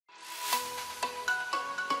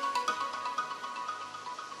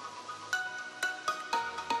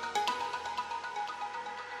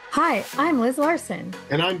Hi, I'm Liz Larson.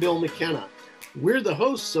 And I'm Bill McKenna. We're the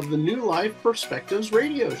hosts of the New Life Perspectives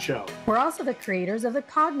radio show. We're also the creators of the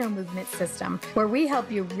Cognomovement system, where we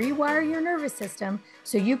help you rewire your nervous system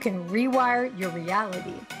so you can rewire your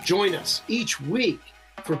reality. Join us each week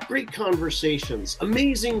for great conversations,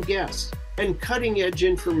 amazing guests, and cutting-edge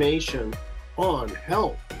information on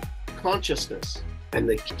health, consciousness, and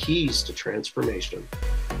the keys to transformation.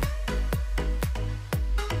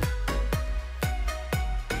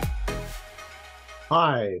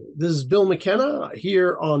 Hi, this is Bill McKenna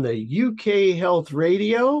here on the UK Health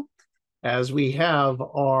Radio as we have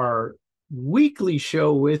our weekly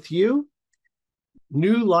show with you,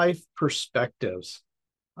 New Life Perspectives.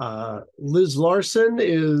 Liz Larson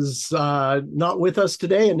is not with us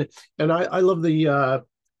today, and I love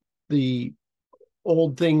the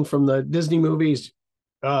old thing from the Disney movies,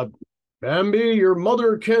 Bambi, your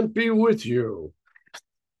mother can't be with you.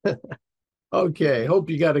 Okay, hope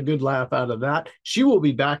you got a good laugh out of that. She will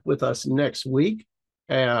be back with us next week.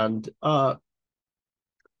 And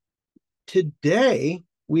today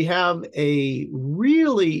we have a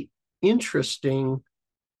really interesting,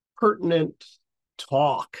 pertinent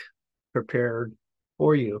talk prepared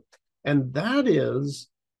for you. And that is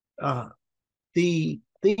the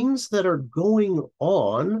things that are going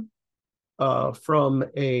on from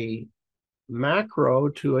a macro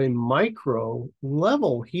to a micro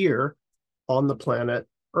level here on the planet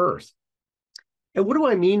Earth. And what do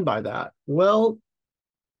I mean by that? Well,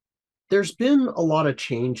 there's been a lot of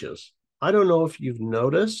changes. I don't know if you've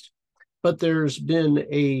noticed, but there's been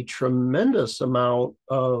a tremendous amount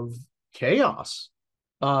of chaos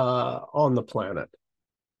on the planet.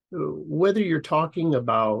 Whether you're talking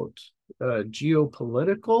about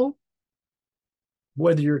geopolitical,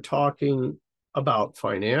 whether you're talking about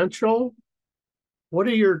financial,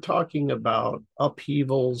 whether you're talking about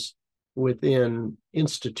upheavals within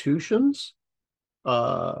institutions,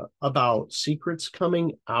 about secrets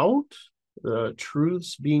coming out,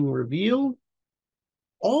 truths being revealed.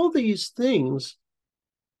 All these things,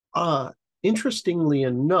 interestingly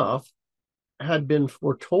enough, had been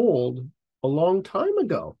foretold a long time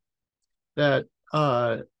ago, that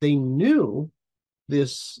they knew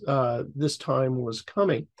this time was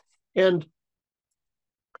coming. And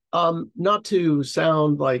not to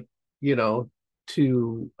sound like,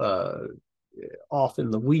 too off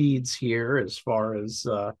in the weeds here as far as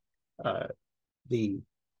the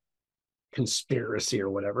conspiracy or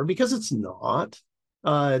whatever, because it's not.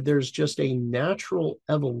 There's just a natural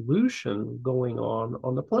evolution going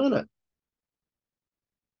on the planet.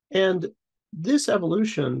 And this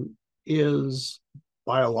evolution is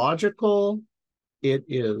biological, it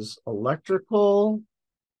is electrical,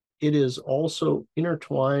 it is also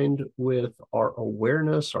intertwined with our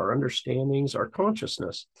awareness, our understandings, our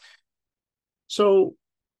consciousness. So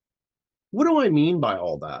what do I mean by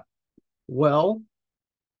all that? Well,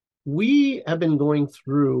 we have been going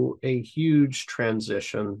through a huge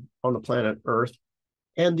transition on the planet Earth,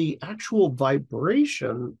 and the actual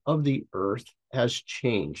vibration of the Earth has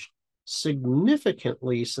changed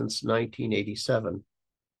significantly since 1987.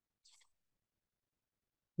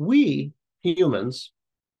 We humans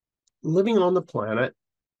living on the planet,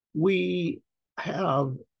 we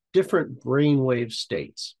have different brainwave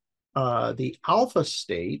states. The alpha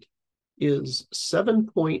state is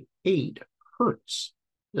 7.8 hertz.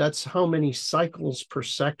 That's how many cycles per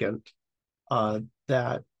second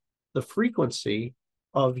that the frequency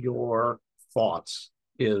of your thoughts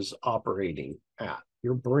is operating at.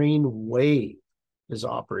 Your brain wave is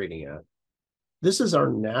operating at. This is our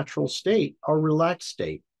natural state, our relaxed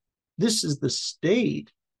state. This is the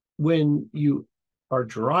state when you are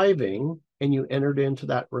driving and you entered into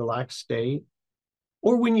that relaxed state,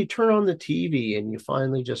 or when you turn on the TV and you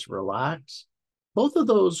finally just relax. Both of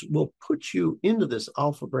those will put you into this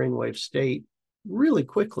alpha brainwave state really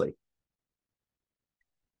quickly.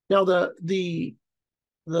 Now, the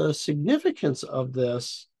significance of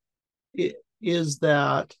this is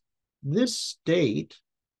that this state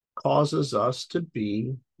causes us to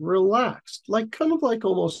be relaxed, kind of like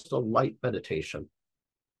almost a light meditation.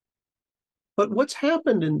 But what's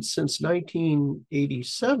happened since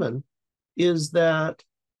 1987 is that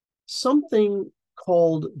something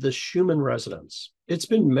called the Schumann resonance. It's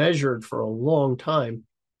been measured for a long time.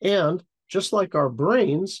 And just like our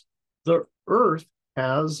brains, the Earth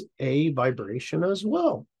has a vibration as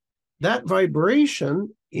well. That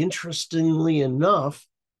vibration, interestingly enough,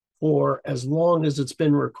 for as long as it's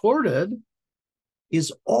been recorded,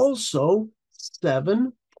 is also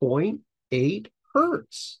 7.8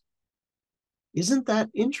 hertz. Isn't that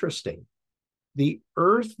interesting? The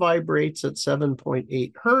Earth vibrates at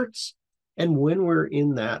 7.8 hertz, And when we're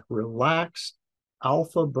in that relaxed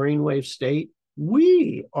alpha brainwave state,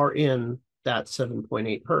 we are in that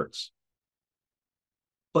 7.8 hertz.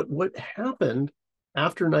 But what happened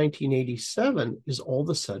after 1987 is all of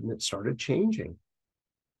a sudden it started changing.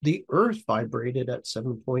 The Earth vibrated at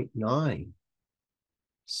 7.9,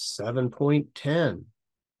 7.10,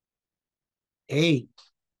 8,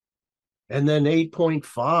 and then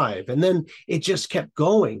 8.5. And then it just kept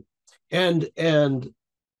going. And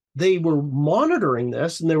they were monitoring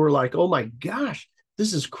this and they were like, oh my gosh,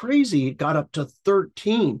 this is crazy. It got up to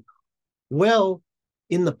 13. Well,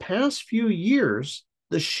 in the past few years,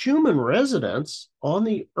 the Schumann resonance on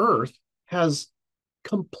the Earth has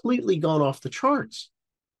completely gone off the charts.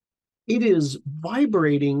 It is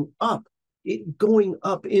vibrating up, going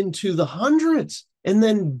up into the hundreds and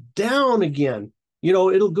then down again. You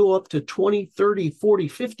know, it'll go up to 20, 30, 40,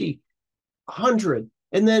 50, 100,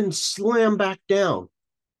 and then slam back down.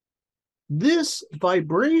 This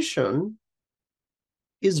vibration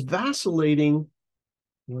is vacillating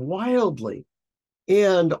wildly.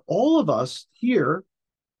 And all of us here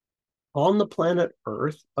on the planet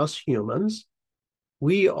Earth, us humans,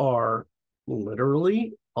 we are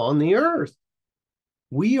literally on the Earth.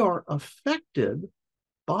 We are affected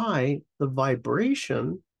by the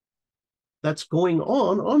vibration that's going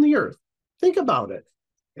on the Earth. Think about it.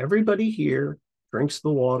 Everybody here drinks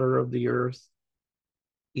the water of the Earth,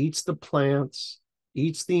 eats the plants,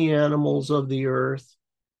 eats the animals of the Earth,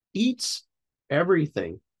 eats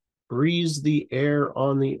everything, breathes the air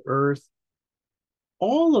on the Earth.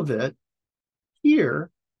 All of it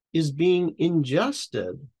here is being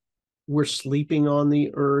ingested. We're sleeping on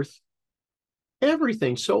the Earth,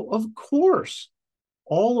 everything. So, of course,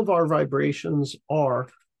 all of our vibrations are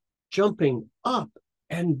jumping up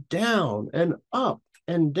and down and up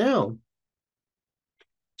and down.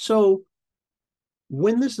 So,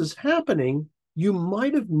 when this is happening, you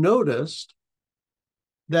might have noticed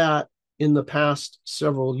that in the past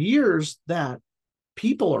several years that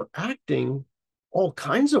people are acting all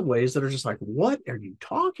kinds of ways that are just like, what are you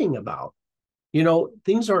talking about? You know,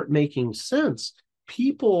 things aren't making sense.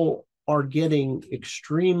 People are getting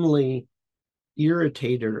extremely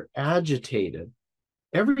irritated or agitated.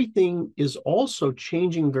 Everything is also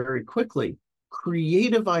changing very quickly.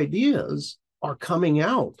 Creative ideas are coming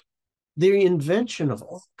out. The invention of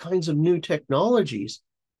all kinds of new technologies.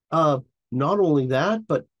 Not only that,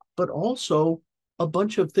 but also a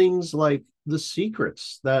bunch of things like the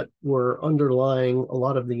secrets that were underlying a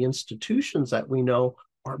lot of the institutions that we know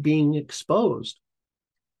are being exposed.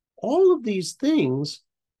 All of these things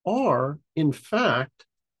are, in fact,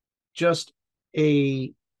 just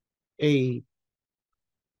a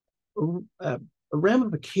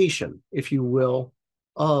ramification, if you will,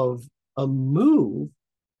 of a move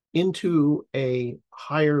into a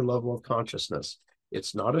higher level of consciousness.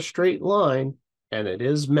 It's not a straight line, and it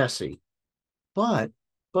is messy, but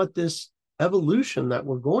this evolution that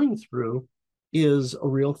we're going through is a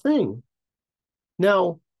real thing.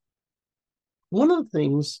 Now, one of the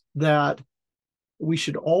things that we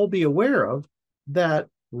should all be aware of, that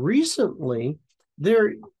recently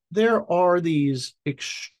there are these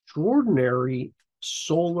extraordinary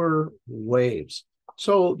solar waves.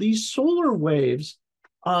 So these solar waves,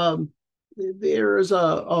 there is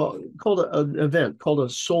an event called a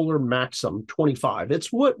solar maximum 25.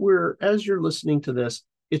 It's what we're, as you're listening to this,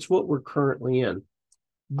 it's what we're currently in.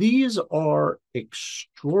 These are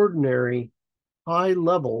extraordinary high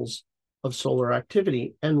levels of solar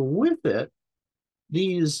activity, and with it,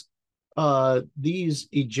 these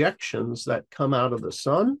ejections that come out of the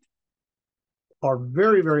sun are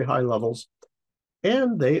very, very high levels,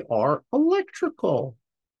 and they are electrical.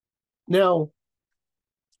 Now,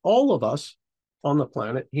 all of us on the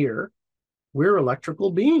planet here, we're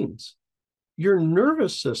electrical beings. Your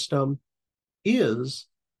nervous system is,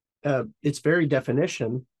 its very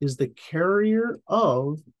definition, is the carrier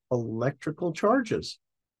of electrical charges.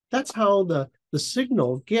 That's how the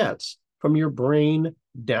signal gets from your brain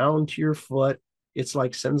down to your foot. It's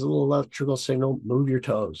like sends a little electrical signal, move your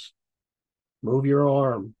toes, move your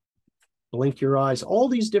arm, blink your eyes, all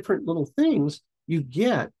these different little things. You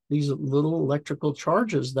get these little electrical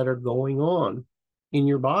charges that are going on in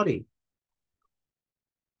your body.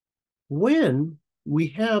 When we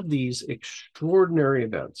have these extraordinary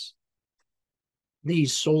events,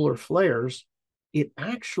 these solar flares, it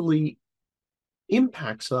actually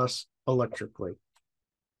impacts us electrically.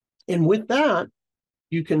 And with that,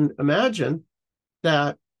 you can imagine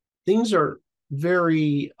that things are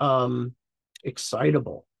very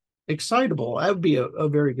excitable. Excitable, that would be a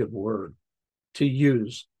very good word to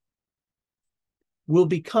use. Will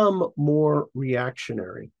become more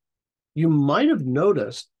reactionary. you might have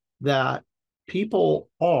noticed that people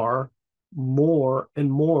are more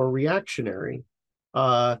and more reactionary.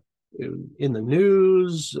 In the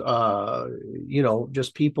news,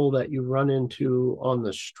 just people that you run into on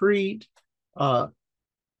the street.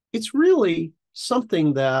 It's really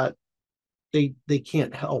something that they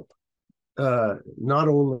can't help. Not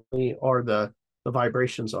only are the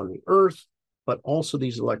vibrations on the earth, but also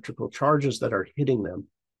these electrical charges that are hitting them.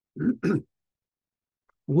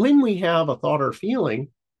 When we have a thought or feeling,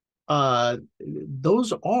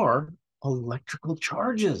 those are electrical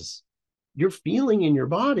charges. Your feeling in your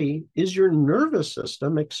body is your nervous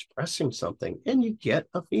system expressing something, and you get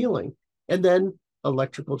a feeling. And then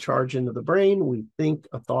electrical charge into the brain, we think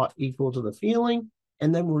a thought equal to the feeling,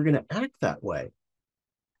 and then we're going to act that way.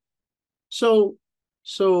 So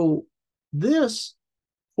this,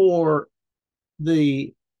 for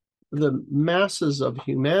the masses of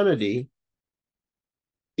humanity,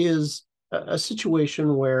 is a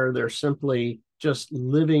situation where they're simply just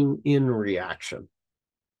living in reaction.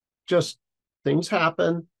 Just things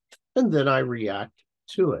happen, and then I react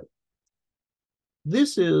to it.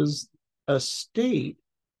 This is a state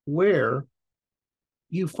where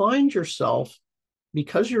you find yourself,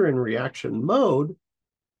 because you're in reaction mode,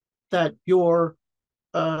 that your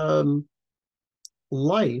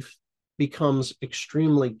life becomes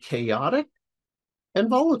extremely chaotic and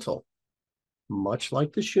volatile, much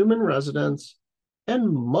like the Schumann resonance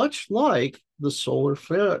and much like the solar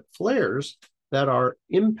flares that are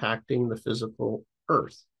impacting the physical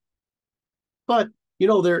earth. But,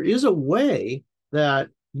 there is a way that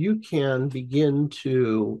you can begin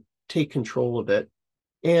to take control of it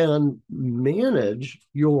and manage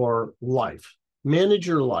your life, manage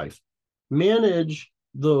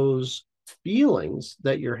those feelings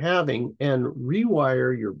that you're having, and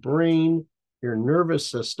rewire your brain, your nervous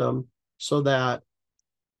system, so that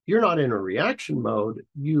you're not in a reaction mode.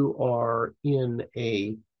 You are in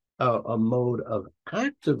a mode of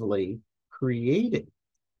actively creating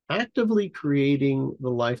the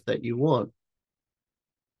life that you want.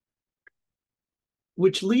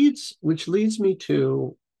 Which leads me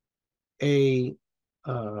to an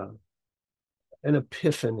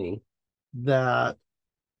epiphany that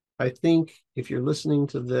I think, if you're listening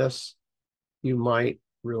to this, you might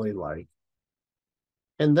really like.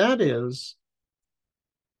 And that is,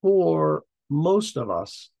 for most of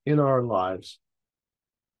us in our lives,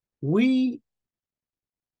 we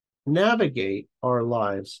navigate our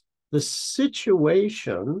lives, the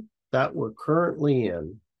situation that we're currently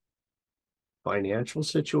in, financial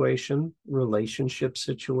situation, relationship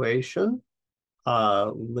situation,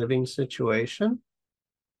 living situation,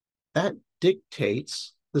 that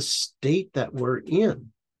dictates the state that we're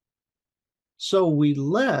in. So we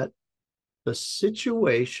let the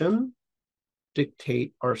situation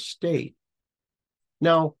dictate our state.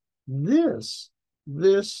 Now, this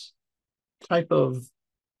type of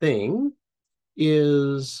thing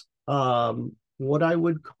is what I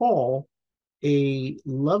would call a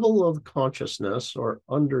level of consciousness or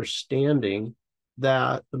understanding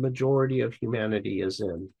that the majority of humanity is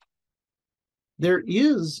in. There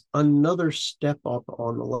is another step up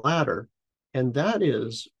on the ladder, and that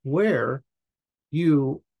is where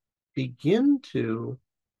you begin to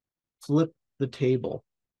flip the table.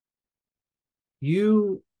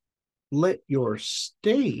 You let your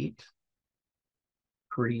state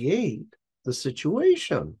create the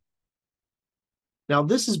situation. Now,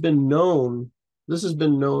 this has been known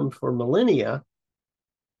for millennia,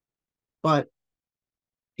 but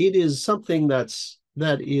it is something that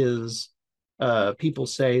is people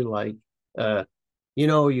say, like,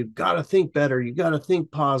 you've got to think better, you got to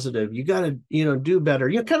think positive, you got to do better.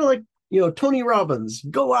 Kind of like Tony Robbins,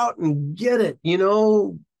 go out and get it,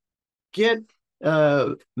 get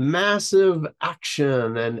massive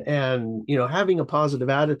action and having a positive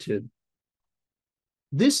attitude.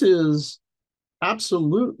 This is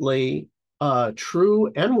absolutely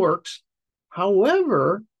true and works.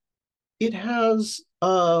 However, it has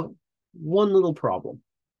one little problem.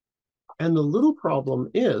 And the little problem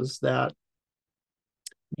is that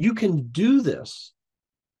you can do this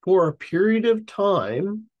for a period of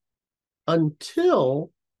time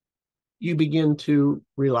until you begin to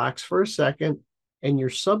relax for a second, and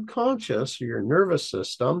your subconscious or your nervous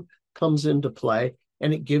system comes into play,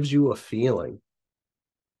 and it gives you a feeling.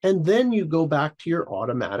 And then you go back to your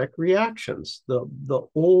automatic reactions, the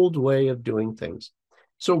old way of doing things.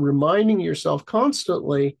 So reminding yourself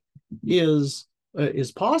constantly is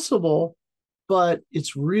possible, but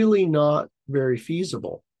it's really not very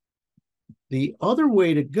feasible. The other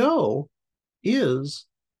way to go is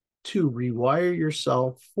to rewire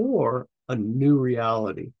yourself for a new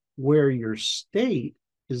reality. where your state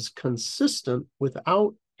is consistent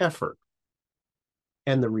without effort,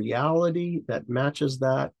 and the reality that matches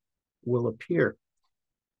that will appear.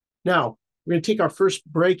 Now, we're going to take our first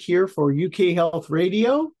break here for UK Health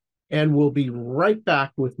Radio, and we'll be right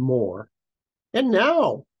back with more. And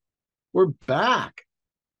now we're back.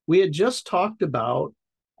 We had just talked about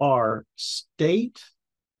our state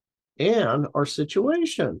and our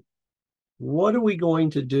situation. What are we going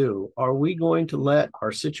to do? Are we going to let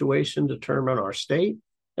our situation determine our state?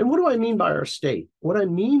 And what do I mean by our state? What I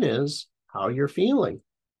mean is how you're feeling.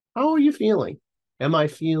 How are you feeling? Am I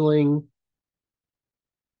feeling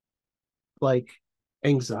like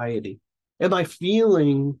anxiety? Am I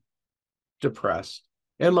feeling depressed?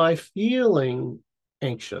 Am I feeling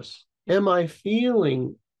anxious? Am I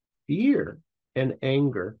feeling fear and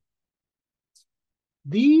anger?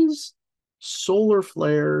 These solar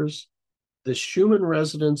flares, the Schumann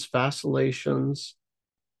resonance vacillations,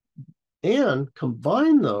 and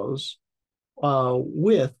combine those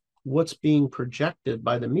with what's being projected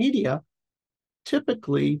by the media,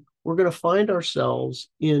 typically we're going to find ourselves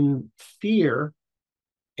in fear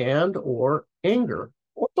and or anger,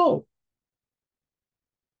 or both.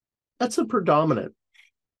 That's a predominant.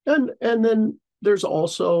 And then there's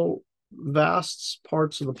also vast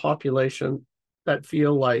parts of the population that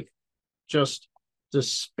feel like just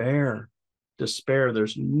despair.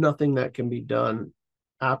 There's nothing that can be done.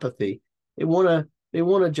 Apathy. They want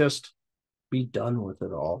to just be done with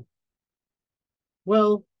it all.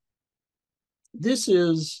 Well, this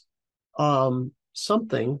is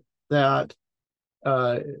something that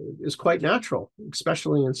is quite natural,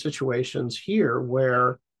 especially in situations here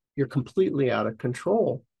where you're completely out of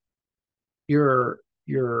control. You're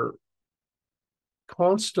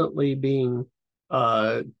constantly being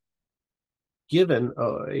given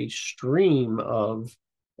a stream of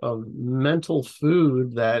mental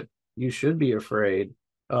food that you should be afraid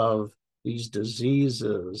of, these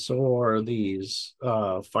diseases or these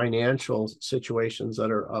financial situations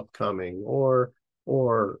that are upcoming, or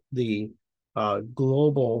the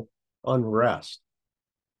global unrest.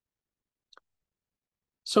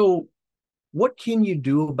 So what can you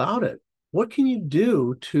do about it? What can you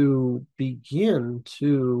do to begin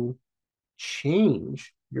to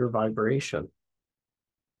change your vibration,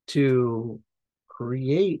 to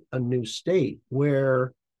create a new state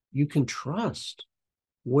where you can trust,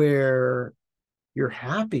 where you're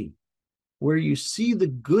happy, where you see the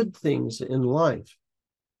good things in life,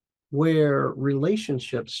 where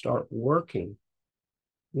relationships start working,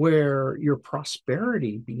 where your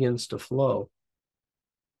prosperity begins to flow?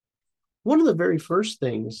 One of the very first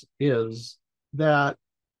things is that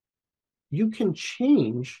you can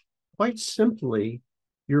change, quite simply,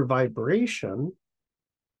 your vibration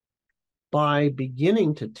by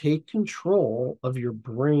beginning to take control of your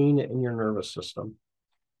brain and your nervous system.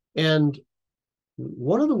 And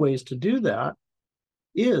one of the ways to do that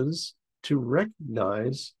is to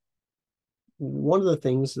recognize one of the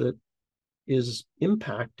things that is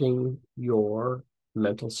impacting your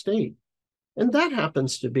mental state. And that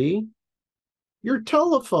happens to be your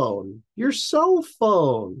telephone, your cell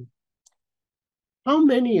phone. How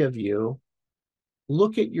many of you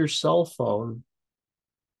look at your cell phone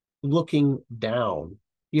looking down?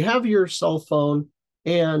 You have your cell phone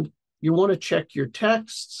and you want to check your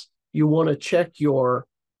texts, you want to check your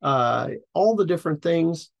all the different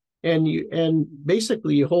things, and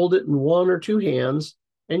basically you hold it in one or two hands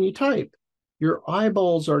and you type. Your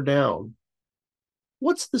eyeballs are down.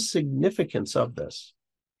 What's the significance of this?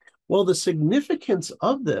 Well, the significance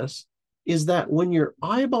of this is that when your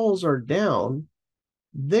eyeballs are down,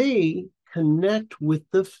 they connect with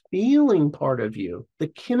the feeling part of you, the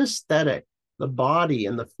kinesthetic, the body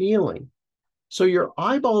and the feeling. So your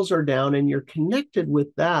eyeballs are down and you're connected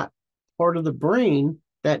with that part of the brain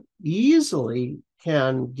that easily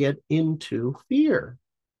can get into fear.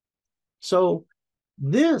 So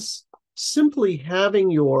this, simply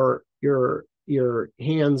having your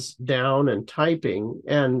hands down and typing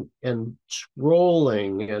and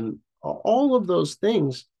scrolling and all of those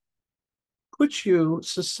things, puts you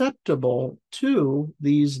susceptible to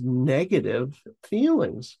these negative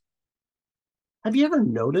feelings. Have you ever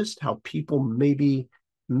noticed how people maybe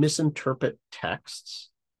misinterpret texts,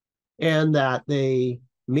 and that they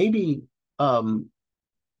maybe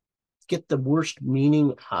get the worst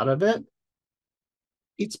meaning out of it?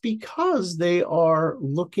 It's because they are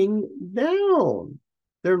looking down.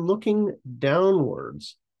 They're looking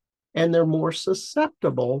downwards, and they're more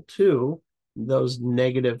susceptible to those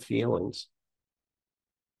negative feelings.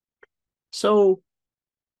 So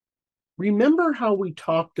remember how we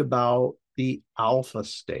talked about the alpha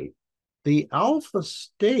state. The alpha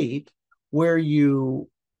state, where you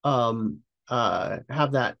have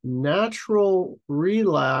that natural,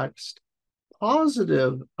 relaxed,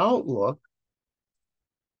 positive outlook,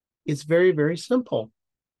 it's very, very simple.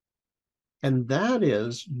 And that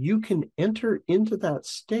is, you can enter into that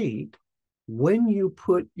state when you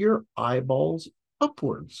put your eyeballs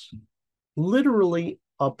upwards, literally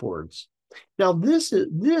upwards. Now, this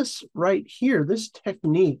right here, this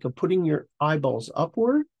technique of putting your eyeballs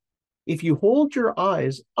upward, if you hold your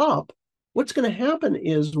eyes up, what's going to happen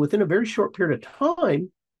is within a very short period of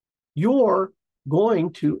time, you're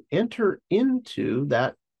going to enter into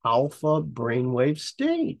that alpha brainwave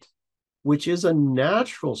state, which is a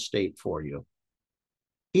natural state for you.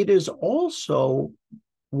 It is also,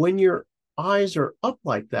 when your eyes are up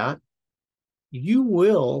like that, you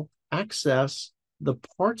will access the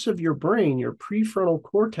parts of your brain, your prefrontal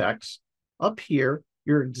cortex up here,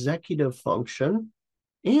 your executive function,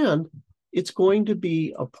 and it's going to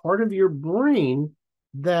be a part of your brain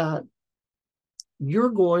that you're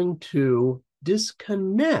going to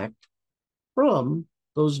disconnect from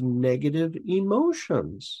those negative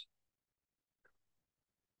emotions.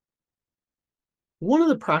 One of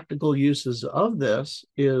the practical uses of this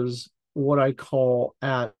is what I call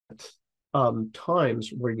at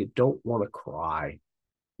times where you don't want to cry.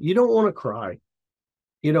 You don't want to cry.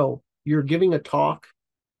 You know, you're giving a talk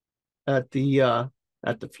at the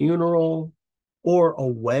funeral or a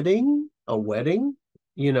wedding,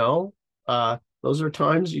 you know, those are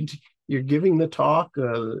times you're giving the talk,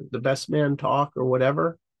 the best man talk or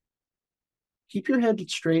whatever. Keep your head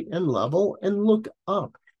straight and level and look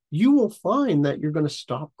up. You will find that you're going to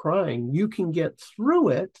stop crying. You can get through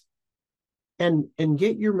it and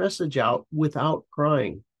get your message out without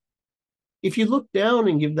crying. If you look down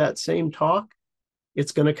and give that same talk,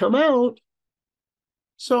 it's going to come out.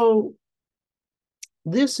 So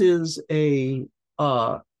this is a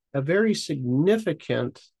very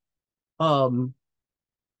significant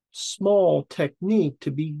small technique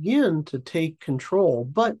to begin to take control.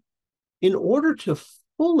 But in order to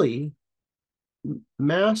fully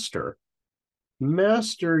master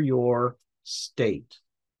your state,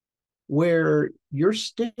 where your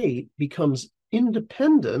state becomes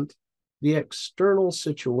independent, the external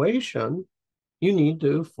situation, you need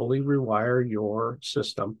to fully rewire your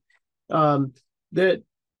system. That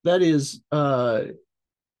is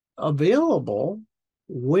available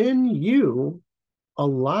when you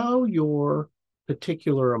allow your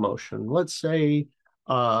particular emotion. Let's say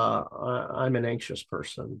I'm an anxious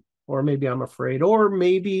person, or maybe I'm afraid, or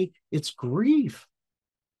maybe it's grief.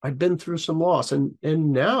 I've been through some loss, and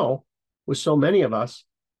now with so many of us,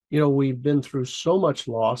 you know, we've been through so much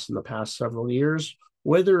loss in the past several years,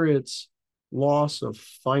 whether it's loss of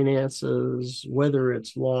finances, whether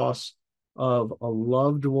it's loss of a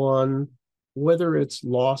loved one, whether it's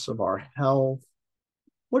loss of our health,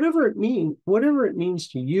 whatever it means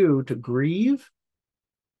to you to grieve,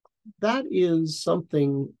 that is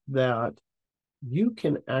something that you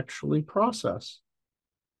can actually process.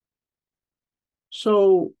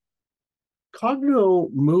 So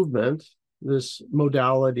Cogno movement, this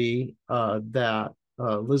modality that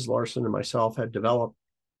Liz Larson and myself had developed,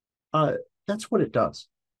 that's what it does.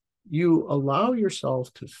 You allow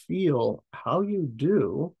yourself to feel how you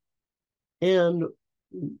do. And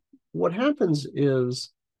what happens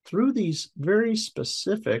is, through these very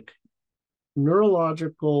specific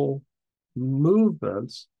neurological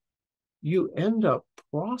movements, you end up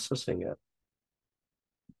processing it.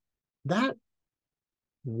 That,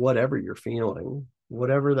 whatever you're feeling,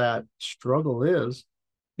 whatever that struggle is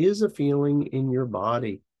a feeling in your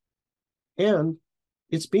body. And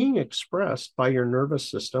it's being expressed by your nervous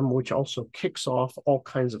system, which also kicks off all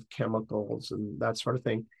kinds of chemicals and that sort of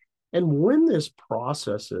thing. And when this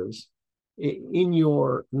processes in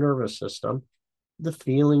your nervous system, the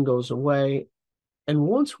feeling goes away. And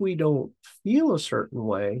once we don't feel a certain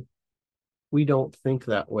way, we don't think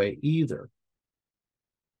that way either.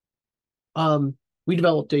 We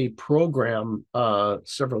developed a program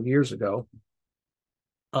several years ago.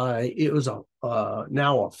 It was now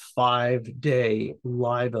a 5-day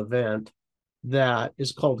live event that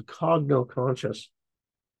is called Cogno Conscious.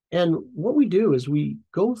 And what we do is we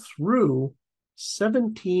go through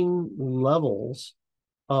 17 levels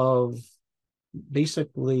of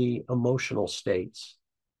basically emotional states: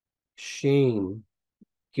 shame,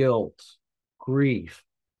 guilt, grief,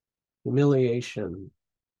 humiliation,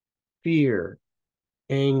 fear,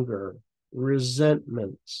 anger,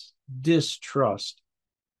 resentments, distrust,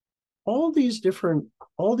 all these different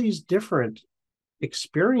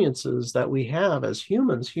experiences that we have as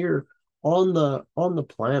humans here on the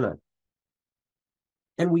planet.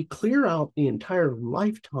 And we clear out the entire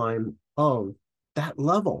lifetime of that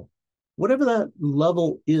level, whatever that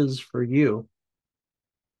level is for you.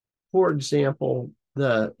 For example,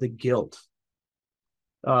 the guilt.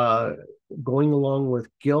 Going along with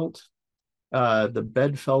guilt, the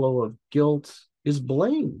bedfellow of guilt is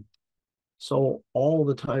blame. So all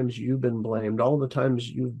the times you've been blamed, all the times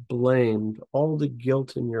you've blamed, all the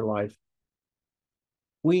guilt in your life,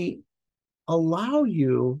 we allow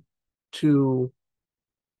you to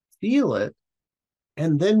feel it,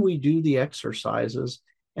 and then we do the exercises.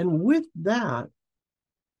 And with that,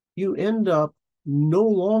 you end up no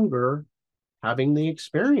longer having the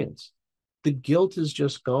experience. The guilt is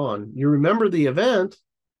just gone. You remember the event.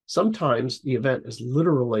 Sometimes the event is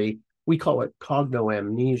literally, we call it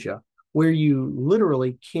cognoamnesia, where you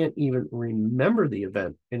literally can't even remember the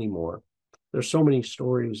event anymore. There's so many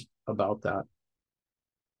stories about that.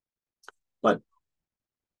 But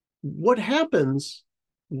what happens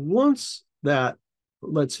once that,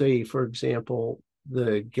 let's say, for example,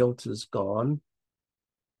 the guilt is gone,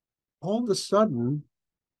 all of a sudden,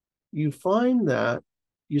 you find that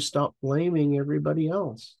you stop blaming everybody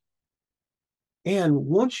else. And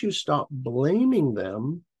once you stop blaming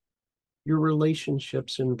them, your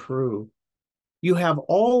relationships improve. You have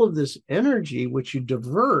all of this energy, which you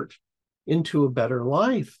divert into a better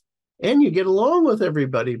life, and you get along with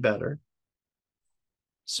everybody better.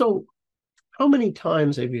 So how many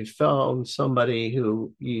times have you found somebody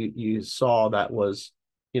who you saw that was,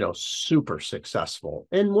 super successful?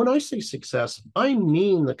 And when I say success, I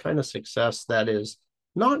mean the kind of success that is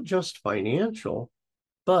not just financial,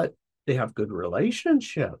 but they have good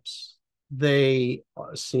relationships. They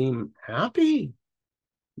seem happy.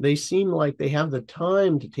 They seem like they have the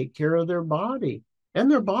time to take care of their body, and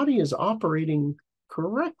their body is operating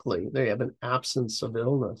correctly. They have an absence of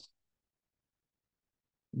illness.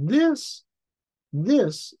 This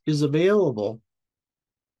is available.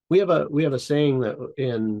 We have a saying that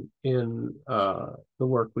in the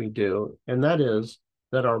work we do, and that is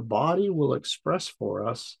that our body will express for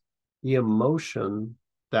us the emotion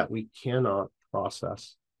that we cannot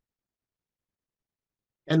process.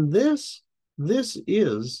 And this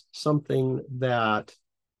is something that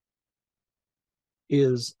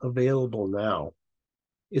is available now.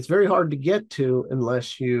 It's very hard to get to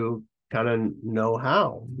unless you kind of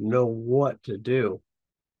know what to do.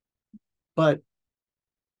 But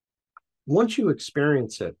once you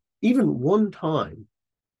experience it, even one time,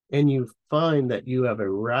 and you find that you have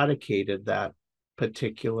eradicated that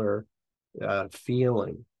particular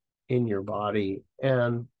feeling in your body,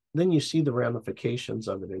 and then you see the ramifications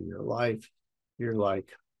of it in your life, you're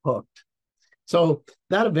like hooked. So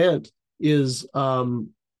that event is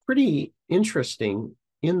pretty interesting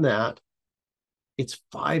in that it's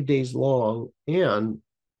 5 days long, and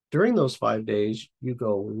during those 5 days, you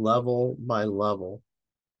go level by level.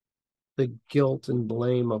 The guilt and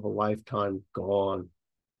blame of a lifetime gone.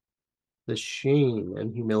 The shame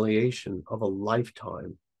and humiliation of a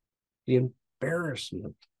lifetime. The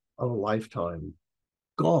embarrassment of a lifetime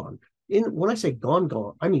gone. When I say gone,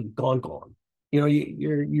 I mean gone.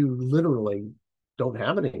 You literally don't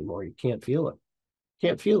have it anymore. You can't feel it.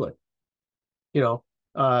 Can't feel it.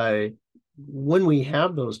 When we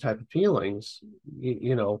have those type of feelings,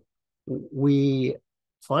 we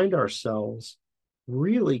find ourselves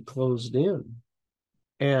really closed in,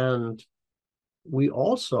 and we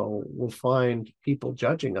also will find people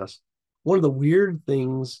judging us. One of the weird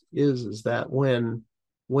things is that when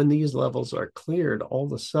these levels are cleared, all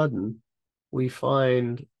of a sudden we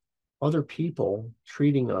find other people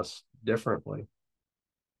treating us differently.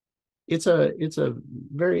 It's a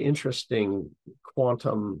very interesting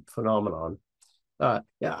quantum phenomenon. Yeah,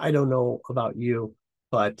 I don't know about you,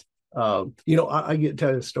 but I get to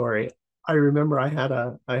tell you a story. I remember I had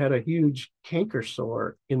a huge canker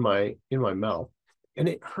sore in my mouth, and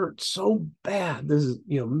it hurt so bad. This is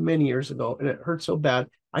many years ago, and it hurt so bad.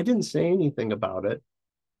 I didn't say anything about it,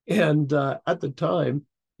 and at the time,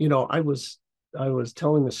 I was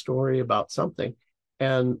telling a story about something,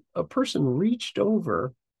 and a person reached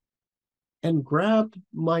over and grabbed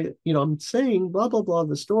my, I'm saying blah, blah, blah,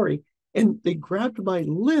 the story. And they grabbed my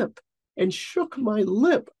lip and shook my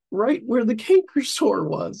lip right where the canker sore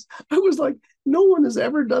was. I was like, no one has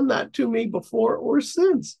ever done that to me before or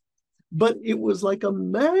since. But it was like a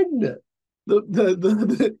magnet.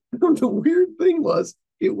 The weird thing was,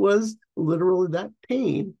 it was literally that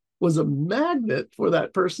pain was a magnet for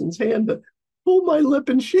that person's hand to pull my lip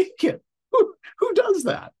and shake it. Who does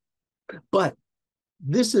that? But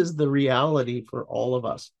this is the reality for all of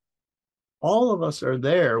us. All of us are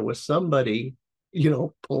there with somebody,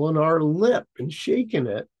 pulling our lip and shaking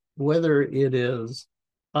it, whether it is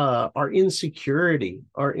our insecurity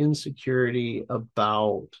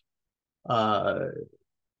about our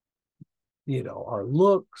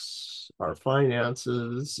looks, our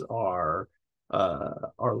finances, our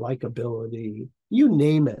likability, you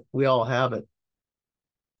name it, we all have it.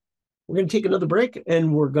 We're going to take another break,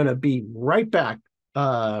 and we're going to be right back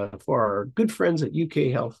for our good friends at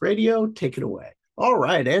UK Health Radio. Take it away. All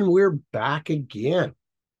right, and we're back again.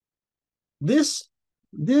 This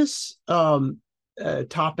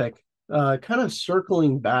topic, kind of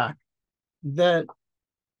circling back, that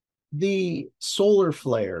the solar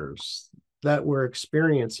flares that we're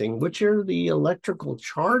experiencing, which are the electrical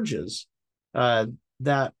charges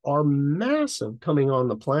that are massive coming on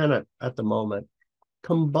the planet at the moment,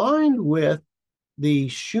 combined with the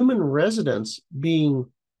Schumann resonance being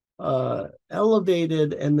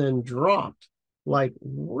elevated and then dropped like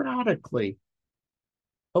radically.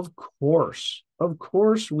 Of course,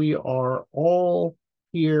 we are all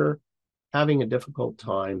here having a difficult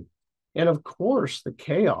time. And of course, the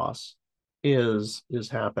chaos is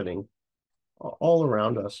happening all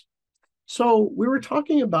around us. So we were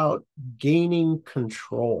talking about gaining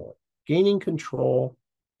control and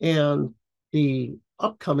the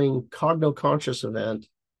upcoming Cogno Conscious event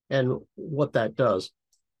and what that does.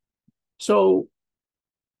 So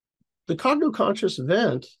the Cogno Conscious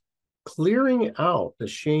event, clearing out the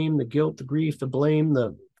shame, the guilt, the grief, the blame,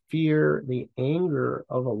 the fear, the anger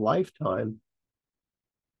of a lifetime.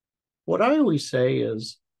 What I always say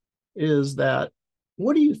is that,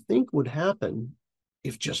 what do you think would happen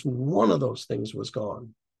if just one of those things was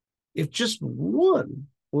gone? If just one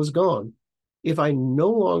was gone, if I no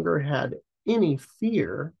longer had any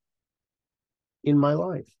fear in my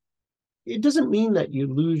life. It doesn't mean that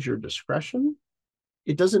you lose your discretion.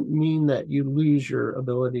 It doesn't mean that you lose your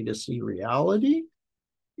ability to see reality.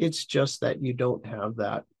 It's just that you don't have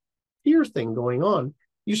that fear thing going on.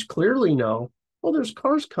 You just clearly know, well, there's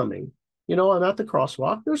cars coming. I'm at the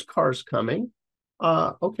crosswalk. There's cars coming.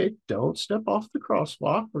 Okay, don't step off the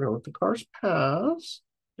crosswalk. We're going to let the cars pass,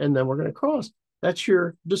 and then we're going to cross. That's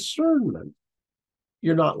your discernment.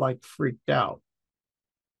 You're not like freaked out.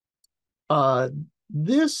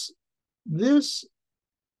 This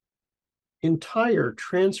entire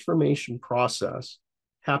transformation process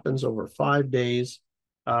happens over 5 days.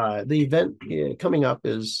 The event coming up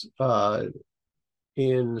is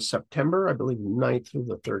in September, I believe 9th through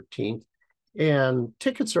the 13th. And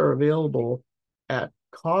tickets are available at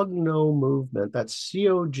Cognomovement. That's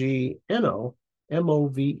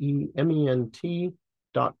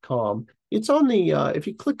CognoMoVement.com. It's on the, if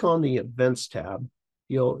you click on the events tab,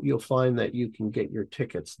 you'll find that you can get your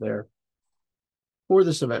tickets there for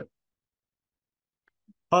this event.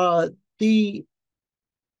 The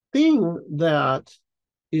thing that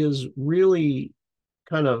is really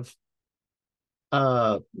kind of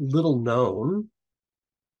little known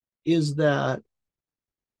is that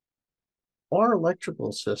our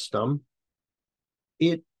electrical system,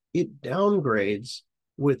 it downgrades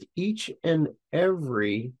with each and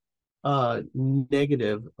every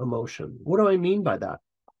negative emotion. What do I mean by that?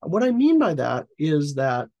 What I mean by that is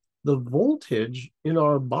that the voltage in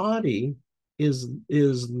our body is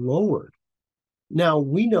lowered. Now,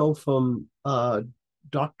 we know from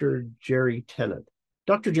Dr. Jerry Tennant.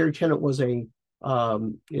 Dr. Jerry Tennant was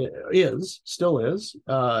still is.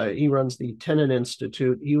 He runs the Tennant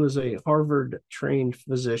Institute. He was a Harvard-trained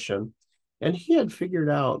physician, and he had figured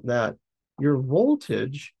out that your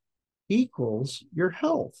voltage equals your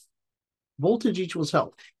health. Voltage equals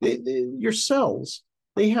health. Your cells,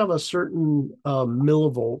 they have a certain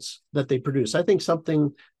millivolts that they produce. I think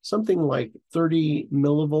something like 30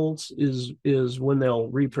 millivolts is when they'll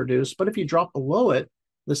reproduce. But if you drop below it,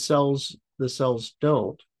 the cells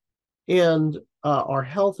don't. And our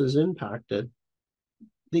health is impacted.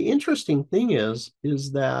 The interesting thing is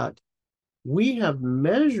that we have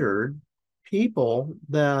measured people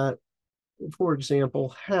that, for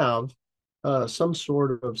example, have some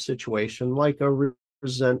sort of situation like a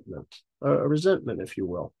resentment, if you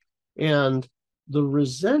will. And the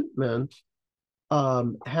resentment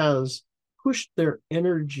has pushed their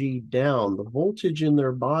energy down, the voltage in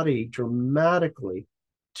their body dramatically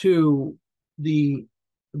to the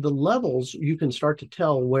levels you can start to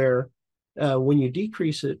tell where when you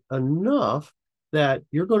decrease it enough that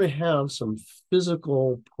you're going to have some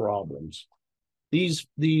physical problems. These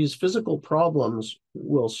physical problems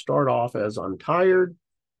will start off as I'm tired,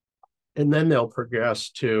 and then they'll progress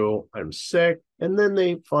to I'm sick, and then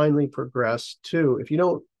they finally progress to, if you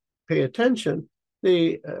don't pay attention,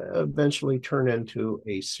 they eventually turn into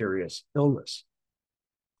a serious illness.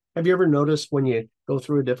 Have you ever noticed when you go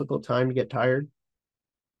through a difficult time, you get tired?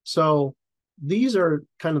 So these are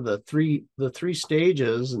kind of the three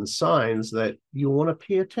stages and signs that you want to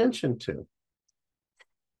pay attention to.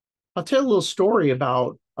 I'll tell a little story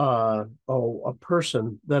about a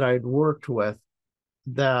person that I'd worked with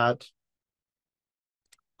that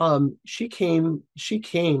she came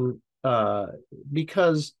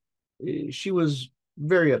because she was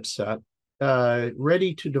very upset,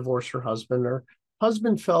 ready to divorce her husband. Her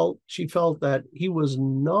husband she felt that he was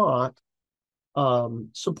not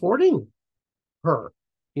supporting her,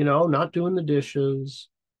 not doing the dishes,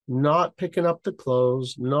 not picking up the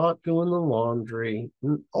clothes, not doing the laundry,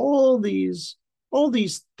 all these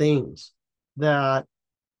things that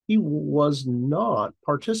he was not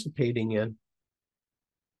participating in.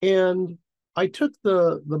 And I took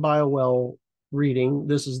the BioWell reading.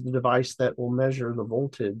 This is the device that will measure the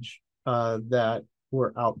voltage that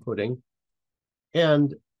we're outputting.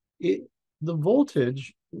 And the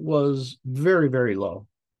voltage was very, very low.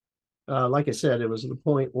 Like I said, it was at the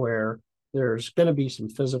point where there's going to be some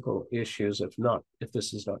physical issues if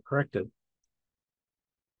this is not corrected.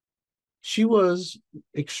 She was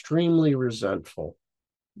extremely resentful.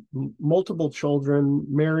 Multiple children,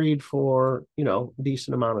 married for a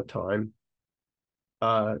decent amount of time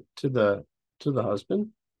to the husband,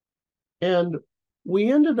 and we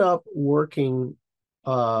ended up working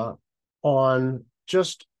on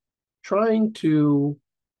just trying to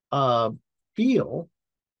feel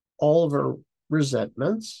all of her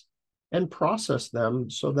resentments and process them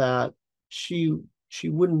so that she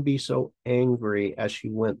wouldn't be so angry as she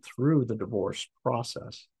went through the divorce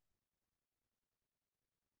process.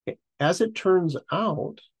 As it turns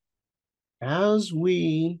out, as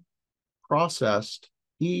we processed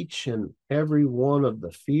each and every one of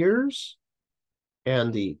the fears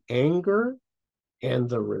and the anger and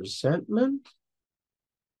the resentment,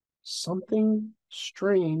 something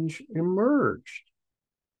strange emerged.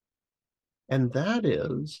 And that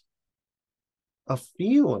is a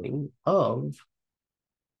feeling of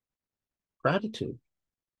gratitude,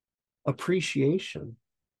 appreciation,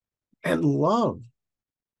 and love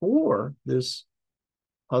for this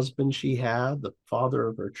husband she had, the father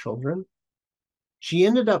of her children. She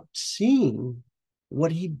ended up seeing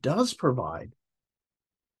what he does provide.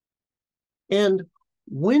 And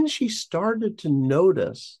when she started to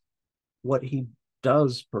notice what he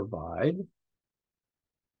does provide,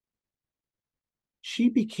 she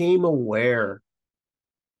became aware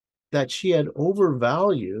that she had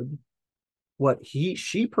overvalued what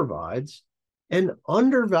she provides and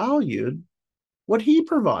undervalued what he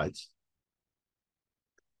provides.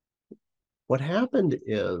 What happened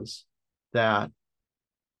is that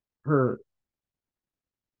her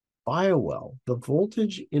BioWell, the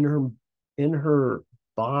voltage in her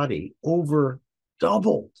body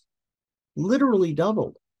doubled, literally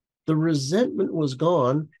doubled. The resentment was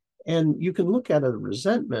gone, and you can look at a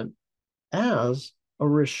resentment as a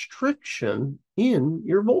restriction in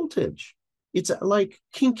your voltage. It's like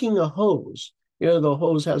kinking a hose. The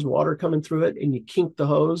hose has water coming through it, and you kink the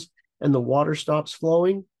hose and the water stops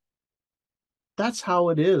flowing. That's how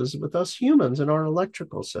it is with us humans in our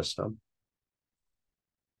electrical system.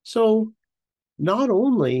 So not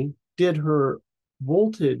only did her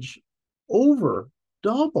voltage over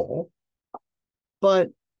double, but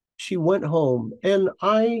she went home, and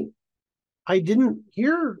I didn't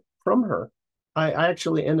hear from her. I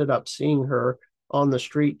actually ended up seeing her on the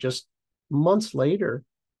street just months later.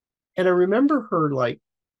 And I remember her like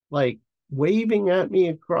waving at me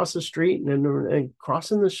across the street and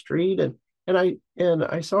crossing the street. And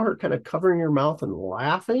I saw her kind of covering her mouth and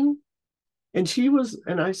laughing. And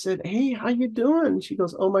I said, "Hey, how you doing?" She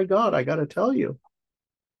goes, "Oh my God, I got to tell you,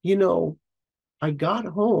 I got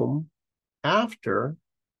home after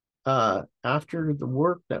the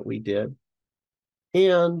work that we did,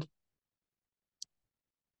 and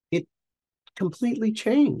it completely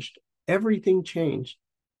changed. Everything changed.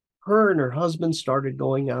 Her and her husband started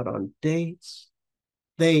going out on dates.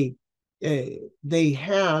 They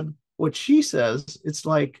had what she says, it's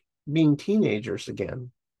like being teenagers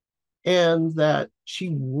again, and that she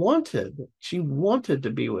wanted to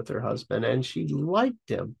be with her husband, and she liked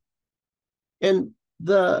him. And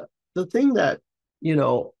the thing that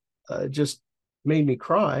just made me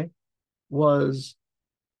cry was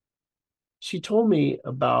she told me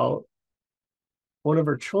about one of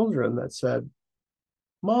her children that said,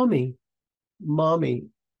 Mommy,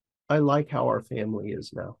 I like how our family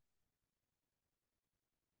is now."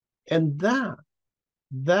 And that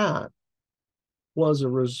was a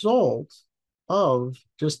result of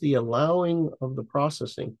just the allowing of the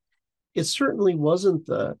processing. It certainly wasn't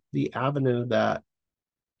the avenue that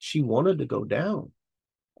she wanted to go down.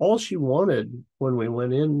 all she wanted when we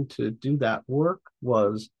went in to do that work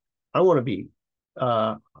was, I want to be,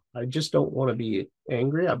 I just don't want to be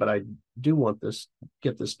angry, but I do want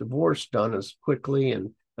get this divorce done as quickly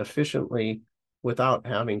and efficiently without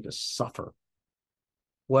having to suffer.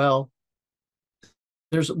 Well,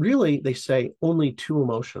 there's really, they say, only two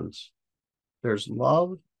emotions. There's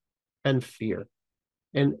love and fear.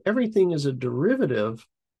 And everything is a derivative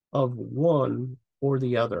of one or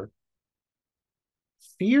the other.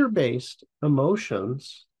 Fear-based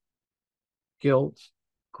emotions, guilt,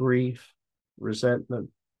 grief, resentment,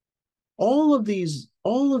 all of these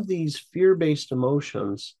fear-based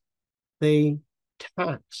emotions, they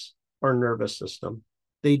tax our nervous system.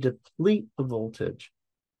 They deplete the voltage.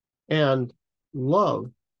 And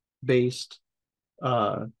love-based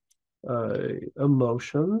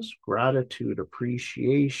emotions, gratitude,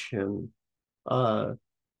 appreciation,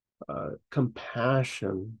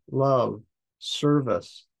 compassion, love,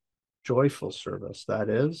 service, joyful service, that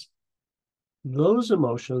is, those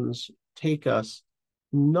emotions take us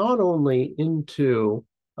not only into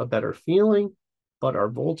a better feeling, but our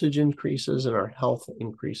voltage increases and our health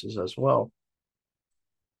increases as well.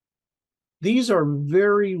 These are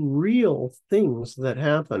very real things that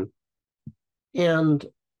happen. And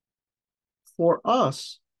for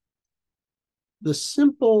us, the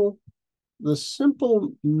simple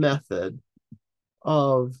method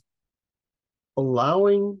of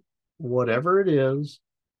allowing whatever it is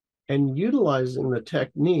and utilizing the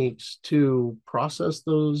techniques to process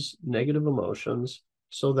those negative emotions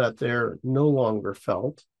so that they're no longer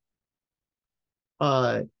felt,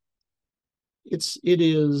 it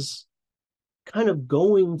is kind of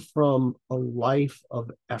going from a life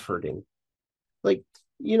of efforting. Like,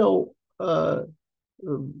 for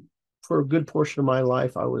a good portion of my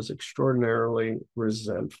life, I was extraordinarily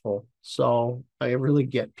resentful. So I really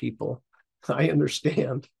get people. I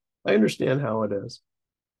understand how it is.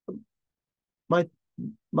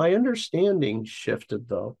 My understanding shifted,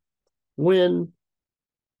 though, when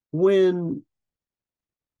the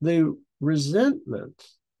resentment,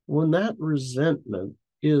 when that resentment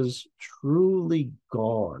is truly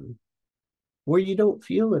gone, where you don't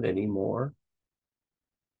feel it anymore,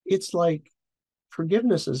 it's like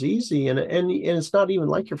forgiveness is easy, and it's not even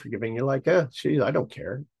like you're forgiving. You're like, geez, I don't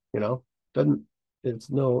care, it's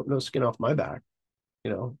no skin off my back,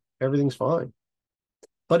 everything's fine.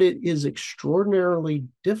 But it is extraordinarily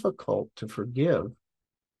difficult to forgive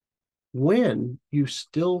when you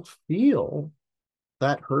still feel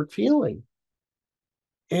that hurt feeling.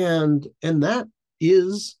 And that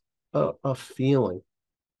is a feeling.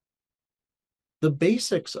 The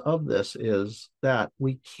basics of this is that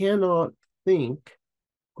we cannot think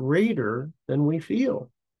greater than we feel.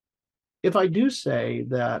 If I do say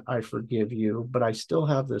that I forgive you, but I still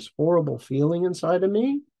have this horrible feeling inside of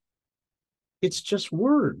me, it's just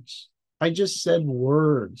words. I just said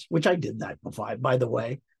words, which I did that before, by the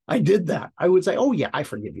way. I did that. I would say, oh yeah, I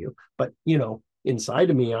forgive you. But,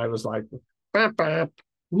 inside of me, I was like, bap, bap.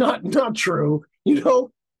 Not true,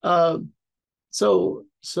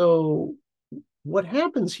 So what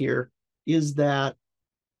happens here is that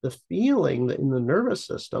the feeling in the nervous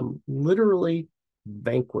system literally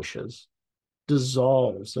vanquishes,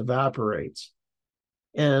 dissolves, evaporates.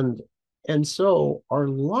 And so our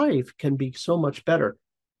life can be so much better.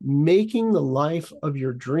 Making the life of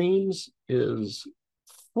your dreams is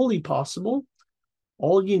fully possible.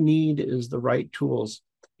 All you need is the right tools.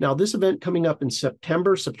 Now, this event coming up in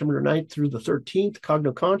September 9th through the 13th,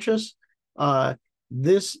 Cogno Conscious,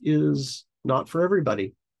 this is not for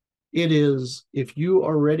everybody. It is, if you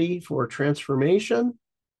are ready for a transformation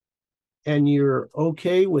and you're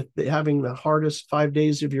okay with having the hardest 5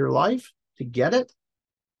 days of your life to get it,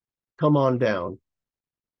 come on down.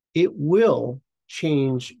 It will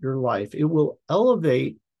change your life. It will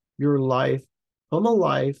elevate your life from a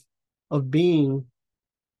life of being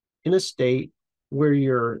in a state where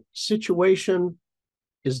your situation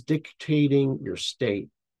is dictating your state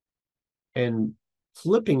and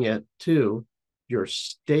flipping it to your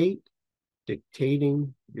state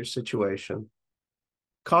dictating your situation.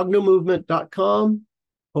 Cognomovement.com.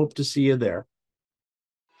 Hope to see you there.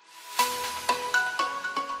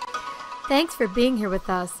 Thanks for being here with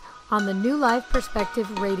us on the New Life Perspective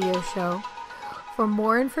radio show. For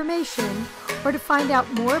more information or to find out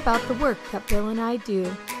more about the work that Bill and I do,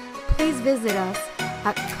 please visit us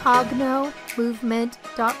at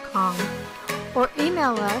cognomovement.com or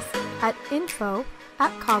email us at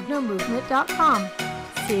info@cognomovement.com.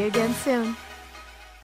 See you again soon.